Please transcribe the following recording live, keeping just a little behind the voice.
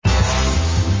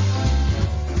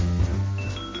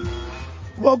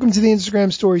Welcome to the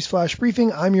Instagram Stories Flash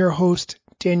Briefing. I'm your host,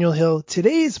 Daniel Hill.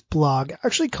 Today's blog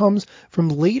actually comes from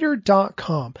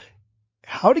Later.com.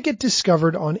 How to get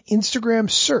discovered on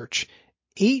Instagram search.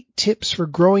 8 tips for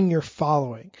growing your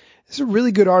following. This is a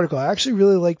really good article. I actually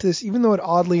really liked this, even though it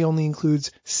oddly only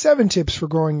includes 7 tips for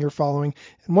growing your following.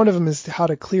 And one of them is how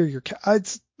to clear your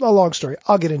it's a long story.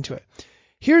 I'll get into it.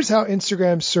 Here's how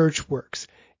Instagram search works.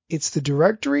 It's the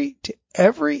directory to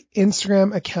every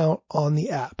Instagram account on the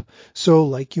app. So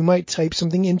like you might type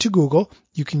something into Google,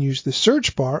 you can use the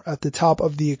search bar at the top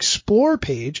of the Explore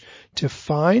page to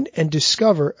find and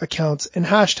discover accounts and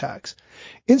hashtags.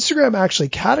 Instagram actually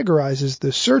categorizes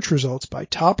the search results by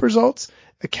top results,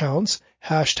 accounts,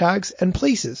 hashtags, and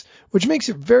places, which makes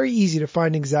it very easy to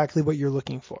find exactly what you're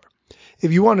looking for.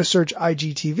 If you want to search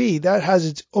IGTV, that has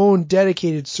its own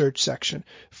dedicated search section.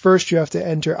 First, you have to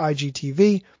enter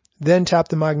IGTV, then tap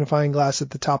the magnifying glass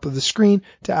at the top of the screen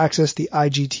to access the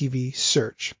IGTV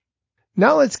search.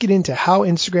 Now let's get into how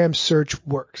Instagram search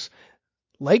works.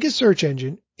 Like a search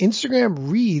engine, Instagram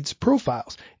reads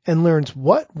profiles and learns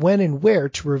what, when, and where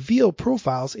to reveal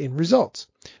profiles in results.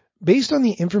 Based on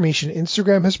the information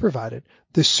Instagram has provided,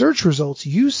 the search results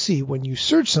you see when you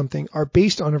search something are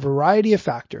based on a variety of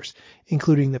factors,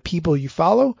 including the people you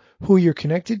follow, who you're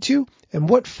connected to, and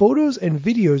what photos and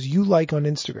videos you like on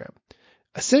Instagram.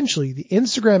 Essentially, the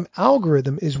Instagram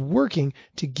algorithm is working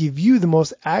to give you the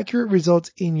most accurate results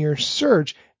in your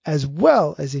search as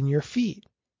well as in your feed.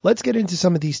 Let's get into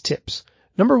some of these tips.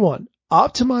 Number 1,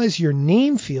 optimize your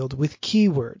name field with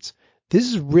keywords. This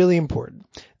is really important.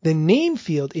 The name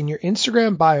field in your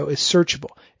Instagram bio is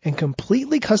searchable and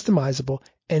completely customizable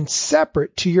and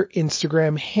separate to your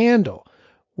Instagram handle.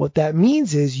 What that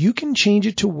means is you can change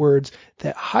it to words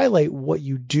that highlight what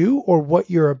you do or what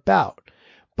you're about.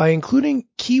 By including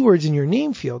keywords in your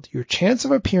name field, your chance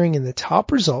of appearing in the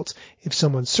top results if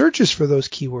someone searches for those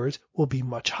keywords will be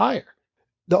much higher.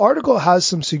 The article has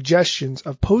some suggestions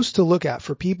of posts to look at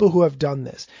for people who have done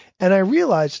this, and I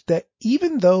realized that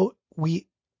even though we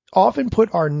often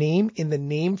put our name in the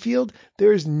name field,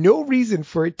 there is no reason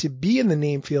for it to be in the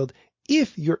name field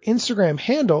if your Instagram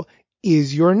handle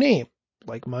is your name,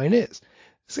 like mine is.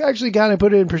 This actually kind of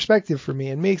put it in perspective for me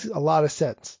and makes a lot of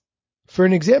sense. For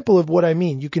an example of what I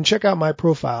mean, you can check out my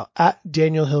profile at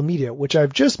Daniel Hill Media, which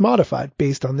I've just modified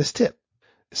based on this tip.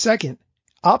 Second,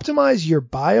 optimize your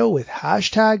bio with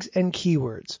hashtags and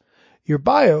keywords. Your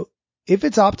bio, if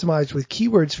it's optimized with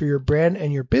keywords for your brand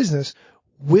and your business,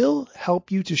 will help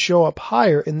you to show up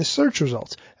higher in the search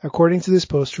results, according to this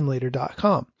post from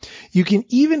Later.com. You can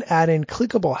even add in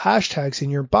clickable hashtags in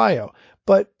your bio.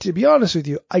 But to be honest with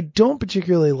you, I don't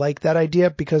particularly like that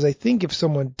idea because I think if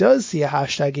someone does see a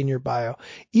hashtag in your bio,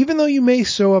 even though you may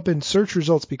show up in search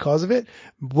results because of it,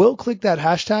 will click that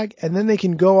hashtag and then they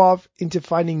can go off into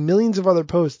finding millions of other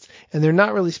posts and they're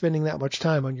not really spending that much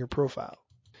time on your profile.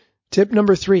 Tip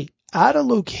number 3, add a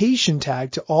location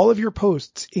tag to all of your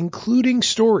posts, including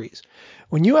stories.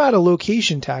 When you add a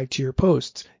location tag to your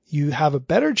posts, you have a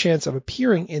better chance of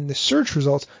appearing in the search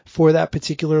results for that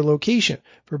particular location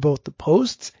for both the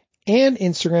posts and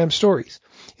Instagram stories.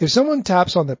 If someone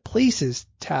taps on the Places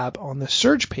tab on the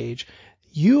search page,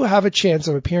 you have a chance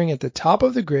of appearing at the top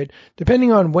of the grid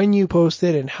depending on when you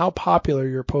posted and how popular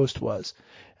your post was.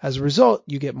 As a result,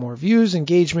 you get more views,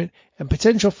 engagement, and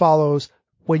potential follows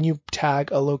when you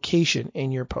tag a location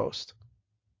in your post.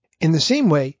 In the same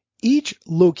way, each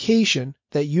location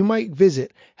that you might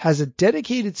visit has a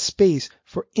dedicated space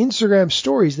for Instagram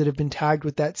stories that have been tagged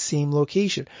with that same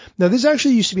location. Now, this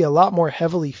actually used to be a lot more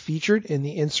heavily featured in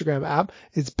the Instagram app.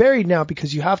 It's buried now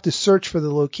because you have to search for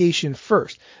the location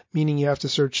first, meaning you have to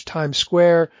search Times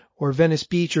Square or Venice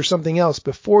Beach or something else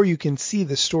before you can see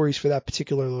the stories for that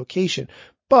particular location.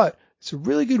 But it's a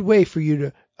really good way for you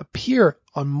to appear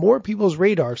on more people's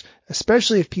radars,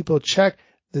 especially if people check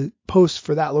the posts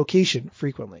for that location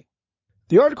frequently.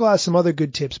 The article has some other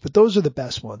good tips, but those are the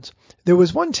best ones. There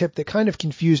was one tip that kind of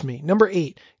confused me. Number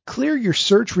 8, clear your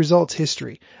search results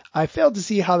history. I failed to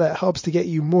see how that helps to get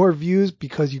you more views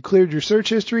because you cleared your search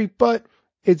history, but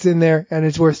it's in there and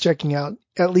it's worth checking out,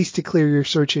 at least to clear your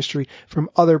search history from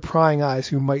other prying eyes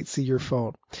who might see your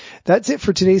phone. That's it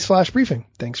for today's Flash Briefing.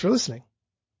 Thanks for listening.